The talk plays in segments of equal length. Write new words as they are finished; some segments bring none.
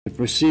The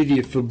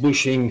procedure for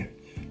bushing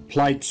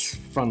plates,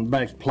 front and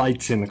back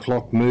plates in a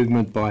clock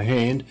movement by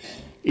hand,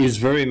 is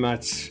very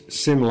much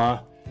similar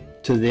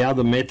to the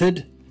other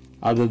method,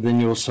 other than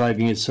you're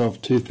saving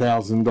yourself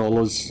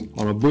 $2,000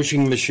 on a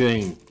bushing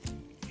machine.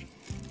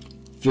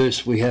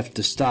 First, we have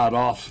to start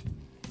off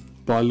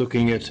by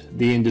looking at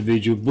the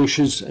individual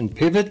bushes and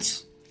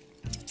pivots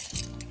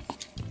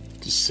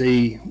to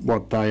see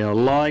what they are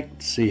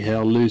like, see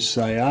how loose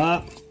they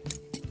are.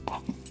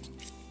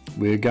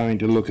 We're going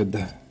to look at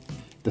the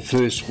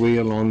first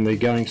wheel on the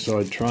going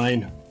side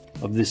train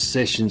of this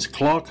session's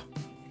clock.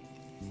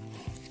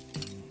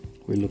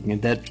 We're looking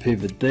at that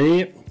pivot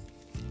there.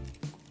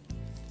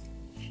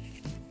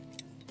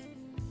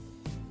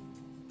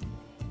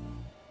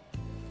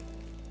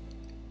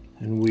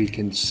 And we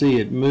can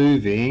see it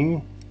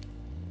moving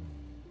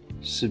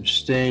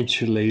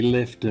substantially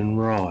left and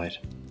right.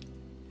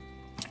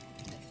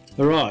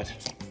 Alright,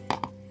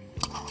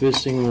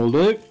 first thing we'll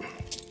do,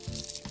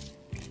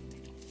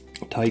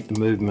 take the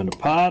movement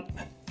apart.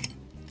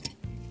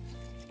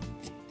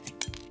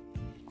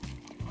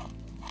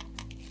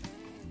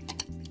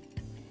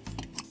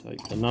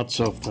 Take the nuts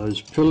off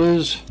those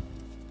pillars.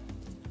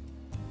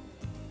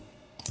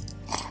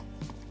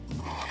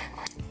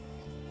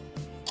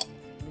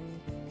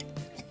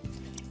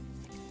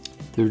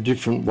 There are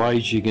different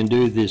ways you can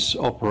do this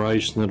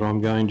operation that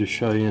I'm going to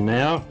show you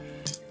now.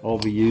 I'll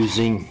be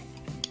using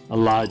a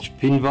large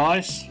pin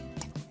vise,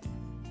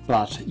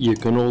 but you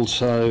can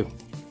also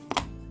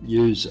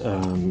use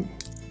an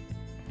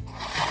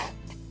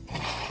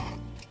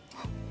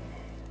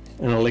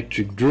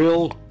electric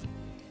drill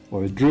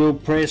or a drill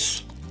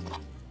press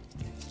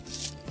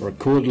or a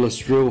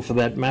cordless drill for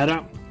that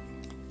matter.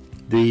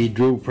 The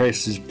drill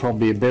press is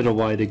probably a better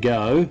way to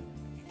go,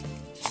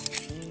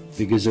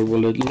 because it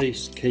will at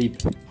least keep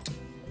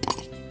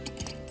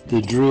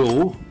the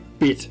drill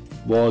bit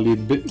while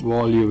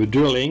you are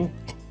drilling,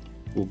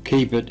 will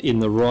keep it in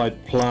the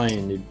right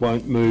plane. It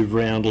won't move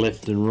around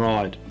left and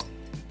right,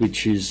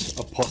 which is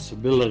a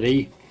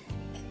possibility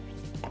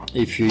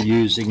if you're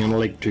using an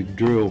electric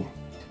drill.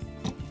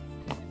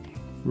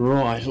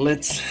 Right,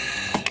 let's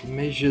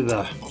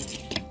measure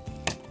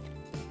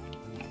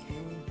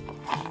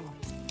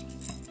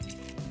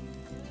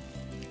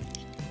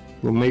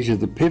We'll measure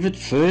the pivot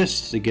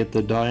first to get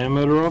the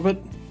diameter of it.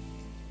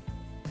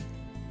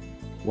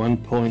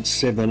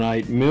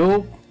 1.78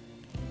 mil.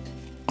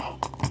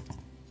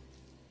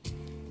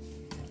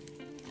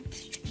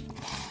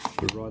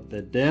 We'll write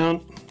that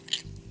down.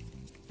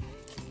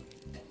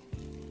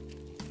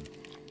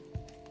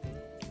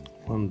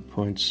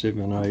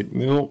 1.78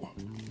 mil.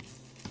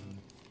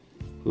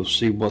 We'll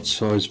see what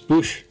size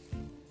bush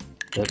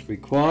that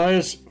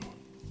requires.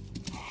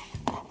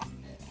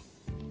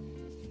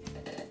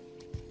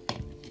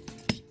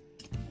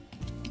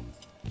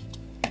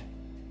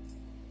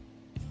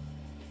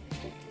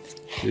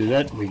 Do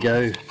that, we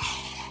go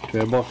to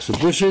our box of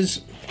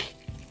bushes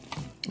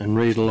and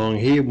read along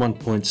here,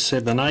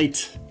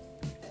 1.78.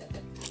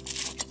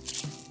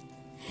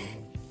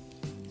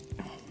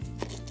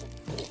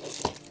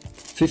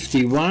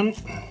 51,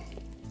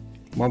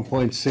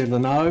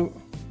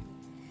 1.70,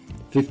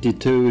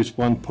 52 is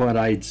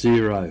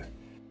 1.80.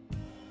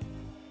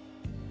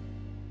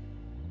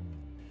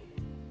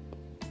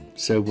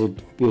 So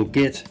we'll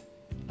get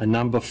a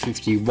number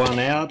 51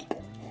 out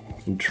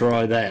and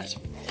try that.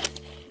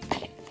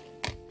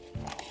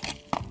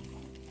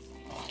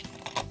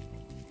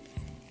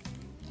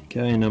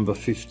 Okay, number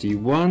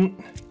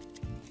 51.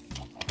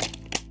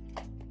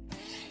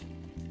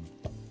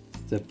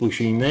 That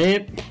bushing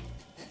there.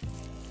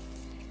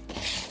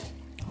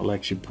 I'll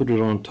actually put it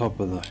on top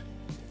of the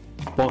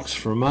box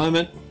for a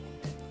moment,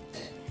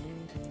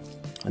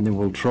 and then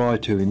we'll try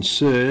to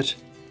insert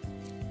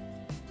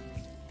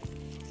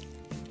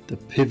the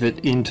pivot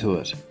into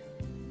it.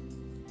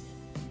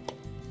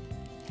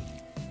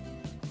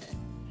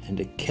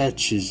 And it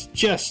catches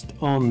just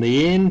on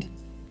the end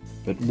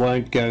but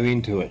won't go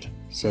into it.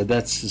 So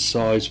that's the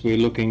size we're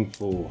looking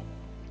for.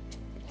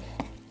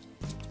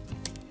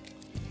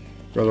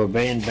 Rubber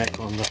band back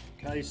on the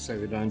case so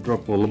we don't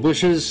drop all the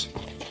bushes.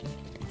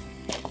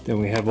 Then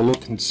we have a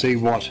look and see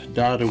what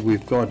data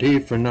we've got here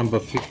for number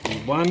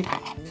 51.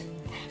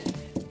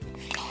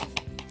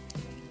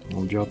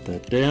 I'll jot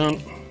that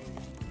down.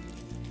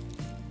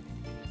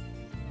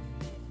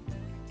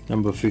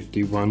 Number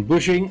 51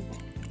 bushing.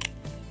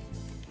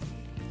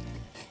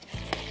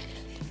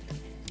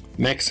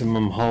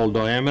 Maximum hole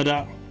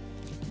diameter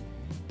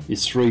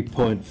is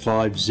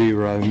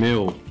 3.50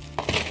 mil.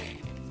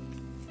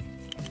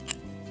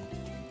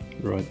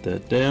 Write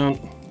that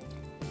down.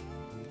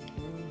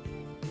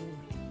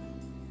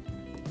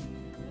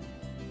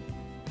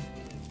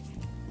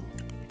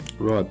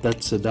 Right,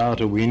 that's the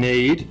data we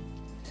need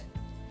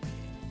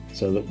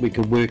so that we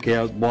can work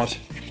out what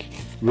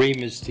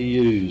reamers to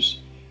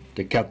use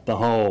to cut the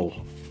hole.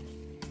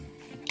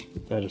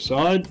 Put that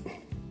aside.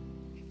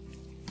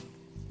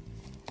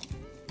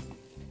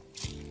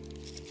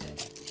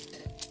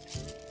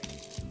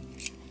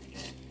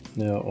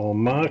 Now I'll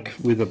mark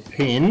with a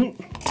pen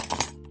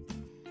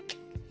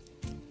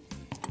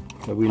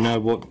so we know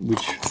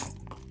which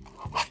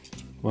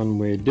one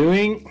we're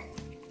doing.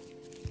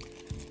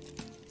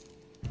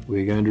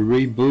 We're going to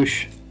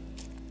rebush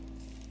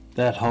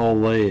that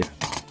hole there.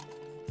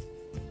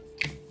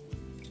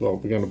 Well,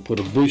 we're going to put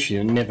a bush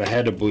in. Never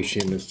had a bush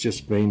in, it's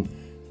just been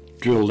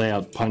drilled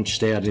out,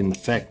 punched out in the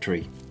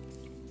factory.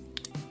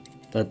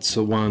 That's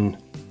the one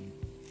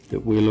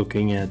that we're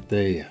looking at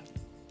there.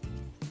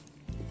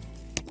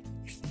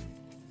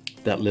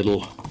 That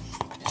little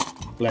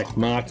black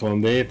mark on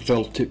there,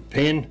 felt tip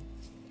pen,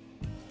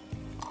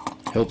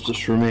 helps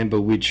us remember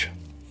which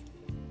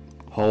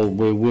hole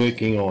we're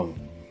working on.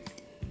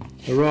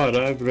 Alright,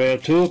 over our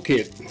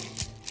toolkit,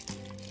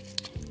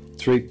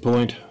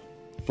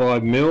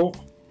 3.5mm,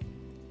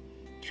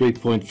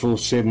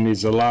 3.47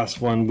 is the last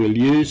one we'll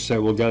use,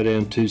 so we'll go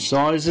down 2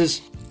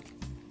 sizes.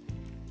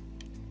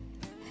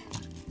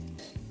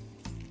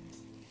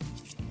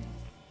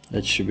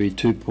 That should be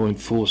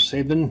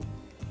 2.47,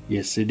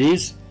 yes it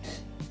is.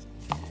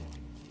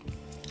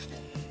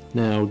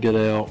 Now we'll get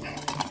our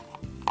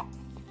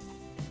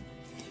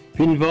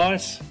pin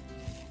vise.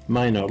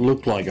 May not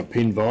look like a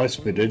pin vise,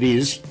 but it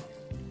is.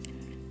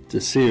 It's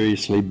a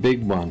seriously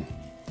big one.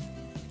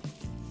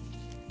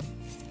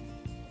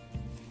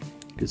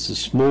 Because the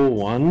small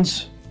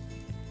ones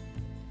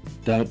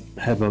don't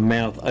have a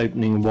mouth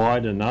opening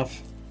wide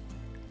enough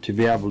to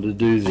be able to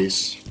do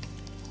this.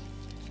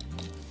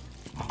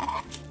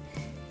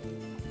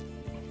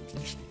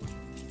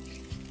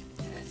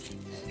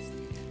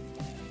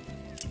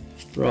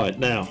 Right,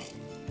 now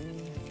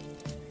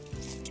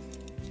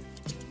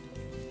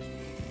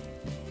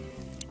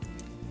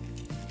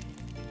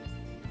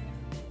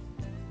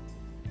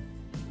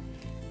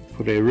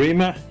put our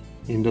reamer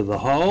into the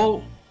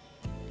hole,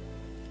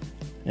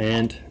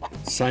 and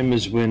same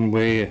as when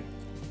we're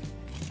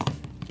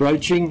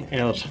broaching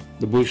out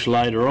the bush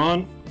later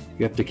on,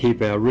 you have to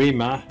keep our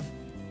reamer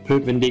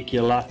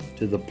perpendicular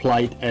to the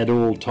plate at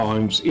all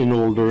times in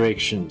all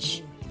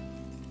directions.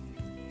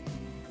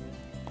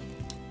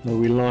 Now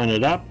we line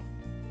it up,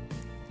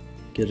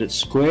 get it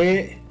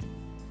square,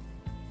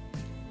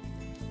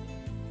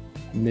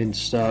 and then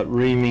start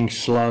reaming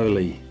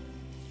slowly.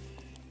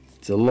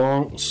 It's a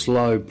long,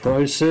 slow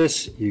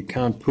process. You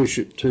can't push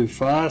it too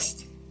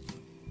fast.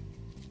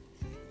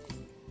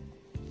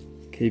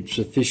 Keep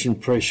sufficient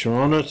pressure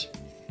on it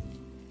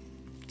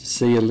to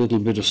see a little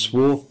bit of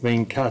swarf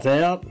being cut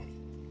out.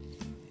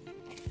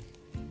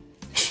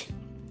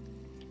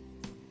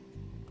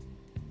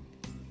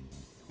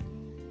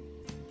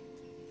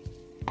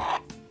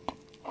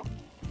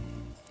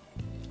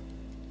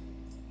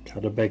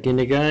 Cut it back in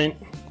again.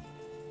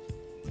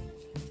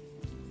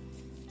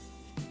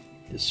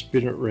 Just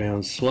spin it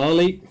round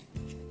slowly.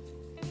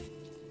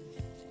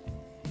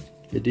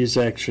 It is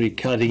actually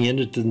cutting in.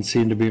 It doesn't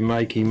seem to be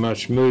making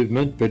much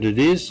movement, but it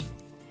is.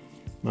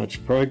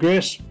 Much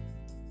progress.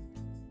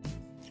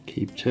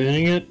 Keep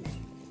turning it.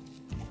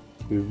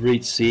 We've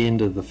reached the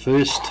end of the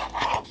first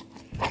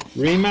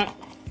reamer.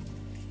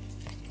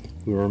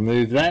 We'll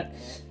remove that.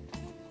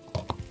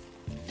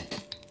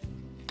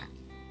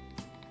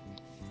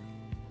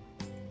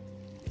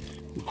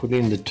 We'll put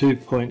in the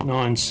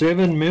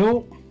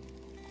 2.97mm.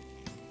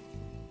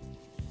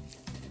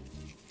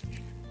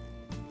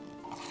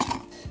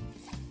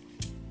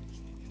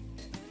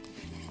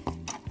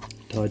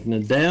 Tighten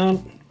it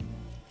down.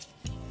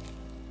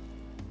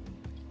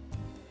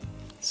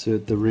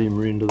 Insert the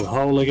reamer into the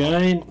hole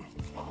again.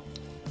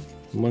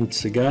 And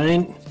once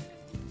again,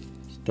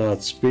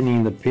 start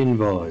spinning the pin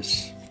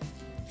vise.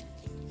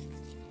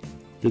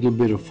 Little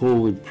bit of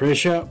forward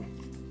pressure.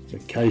 A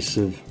case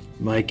of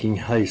making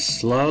haste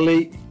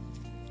slowly.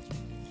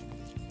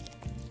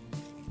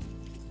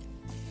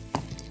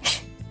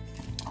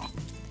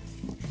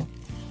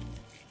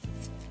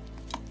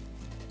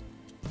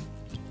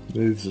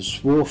 Move the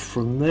swarf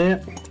from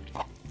there.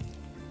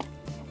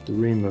 The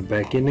reamer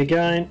back in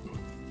again.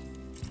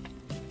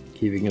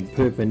 Keeping it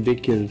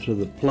perpendicular to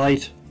the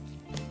plate.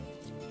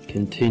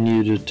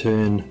 Continue to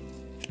turn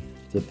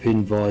the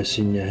pin vise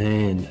in your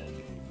hand.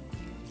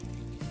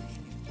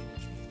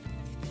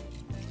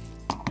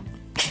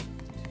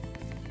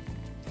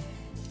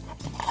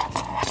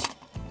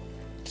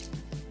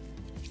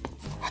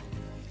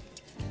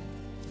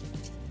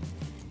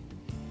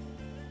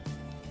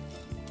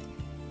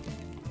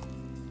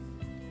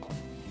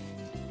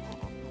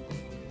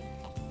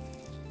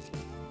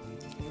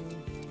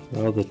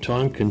 Rather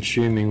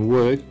time-consuming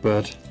work,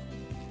 but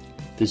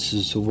this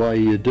is the way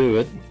you do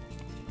it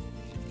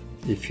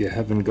if you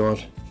haven't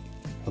got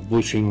a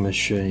bushing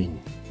machine.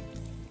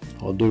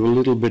 I'll do a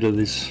little bit of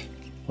this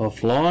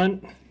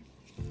offline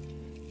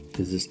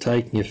because it's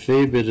taking a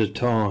fair bit of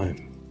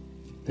time.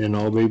 Then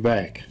I'll be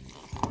back.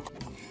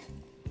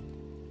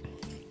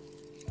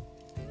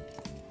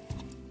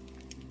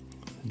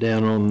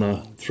 Down on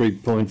the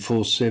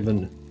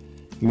 3.47mm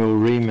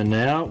reamer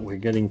now, we're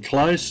getting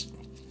close.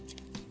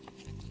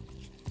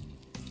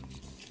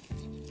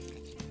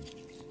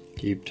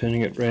 Keep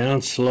turning it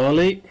round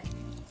slowly.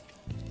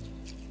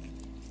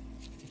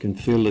 You can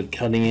feel it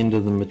cutting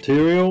into the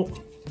material.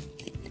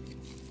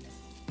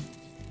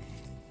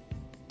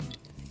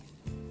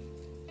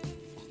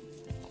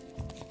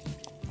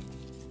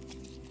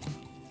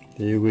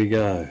 There we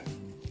go,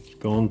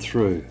 gone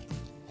through.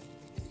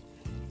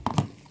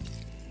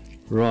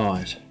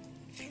 Right,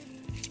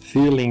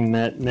 feeling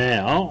that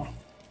now,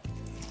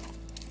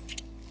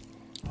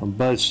 on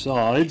both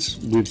sides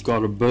we've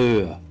got a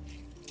burr.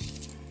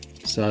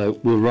 So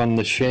we'll run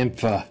the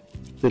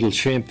little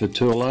chamfer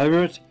tool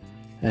over it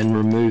and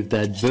remove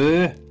that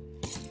burr.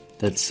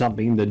 That's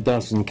something that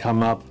doesn't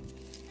come up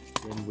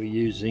when we're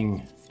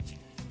using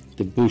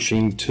the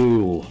bushing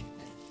tool.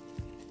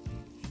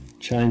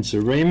 Change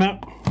the reamer.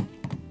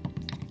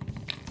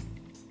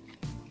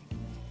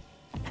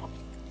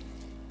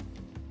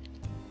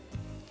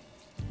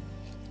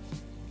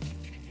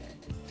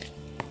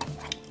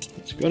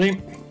 It's got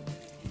him.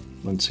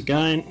 Once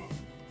again,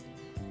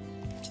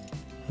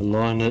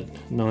 align it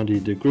 90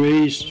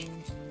 degrees,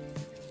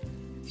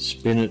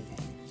 spin it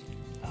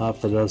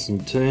half a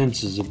dozen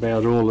turns is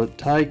about all it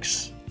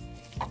takes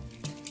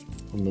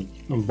on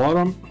the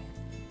bottom.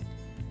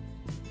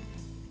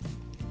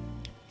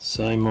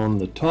 Same on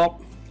the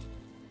top.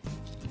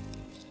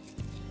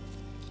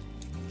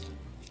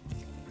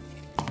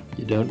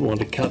 You don't want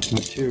to cut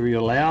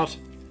material out,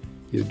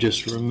 you're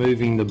just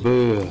removing the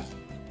burr.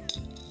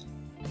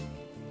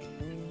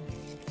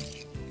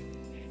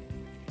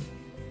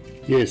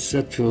 Yes,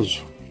 that feels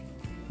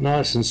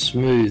nice and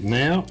smooth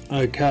now.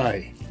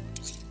 Okay.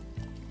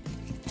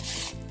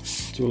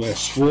 It's all our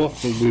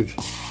swath that we've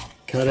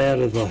cut out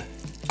of the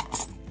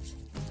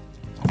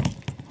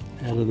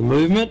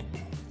movement.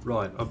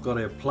 Right, I've got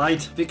our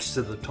plate fixed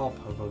to the top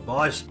of a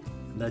vise.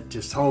 That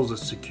just holds it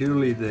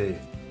securely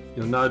there.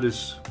 You'll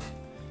notice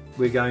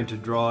we're going to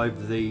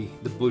drive the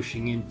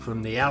bushing in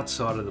from the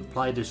outside of the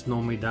plate. It's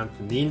normally done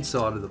from the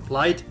inside of the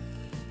plate.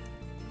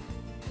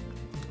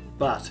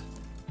 But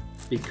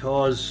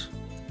because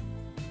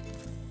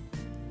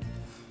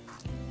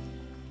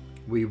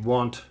we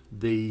want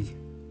the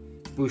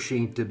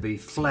bushing to be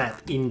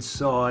flat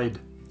inside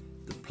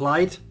the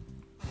plate,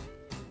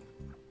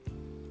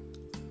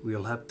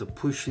 we'll have to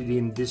push it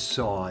in this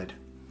side,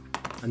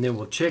 and then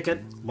we'll check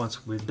it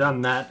once we've done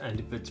that,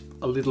 and if it's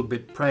a little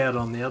bit proud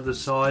on the other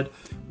side,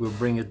 we'll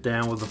bring it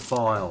down with a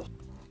file.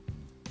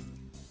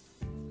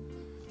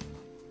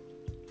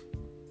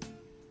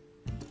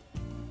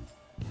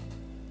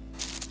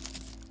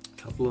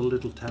 Couple of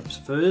little taps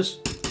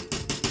first to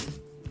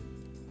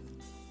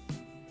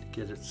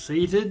get it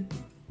seated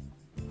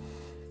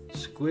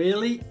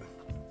squarely.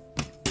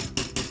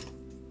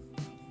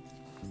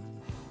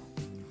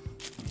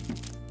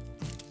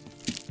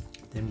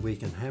 Then we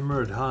can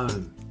hammer it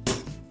home.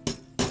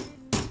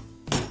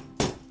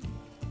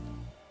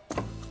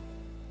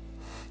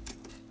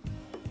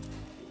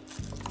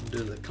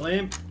 Do the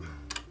clamp.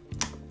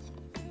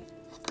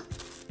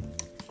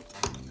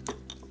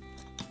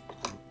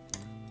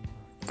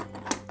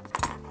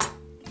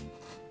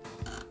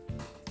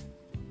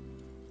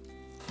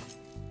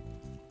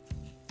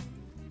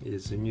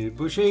 Here's the new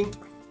bushing.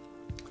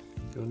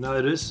 You'll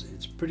notice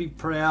it's pretty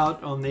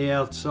proud on the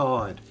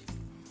outside.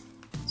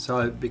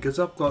 So because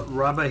I've got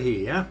rubber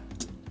here,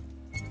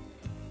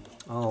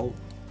 I'll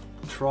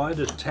try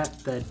to tap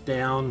that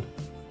down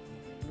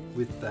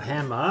with the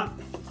hammer,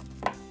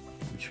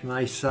 which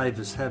may save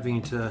us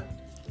having to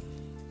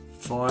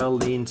file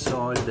the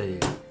inside there.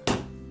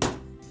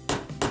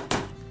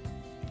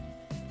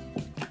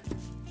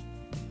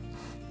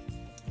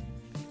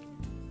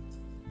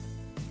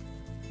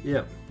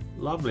 Yep,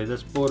 lovely,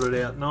 that's brought it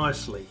out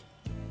nicely.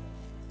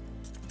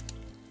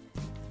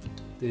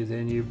 There's our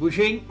new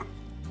bushing.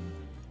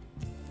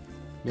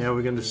 Now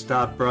we're going to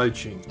start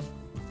broaching.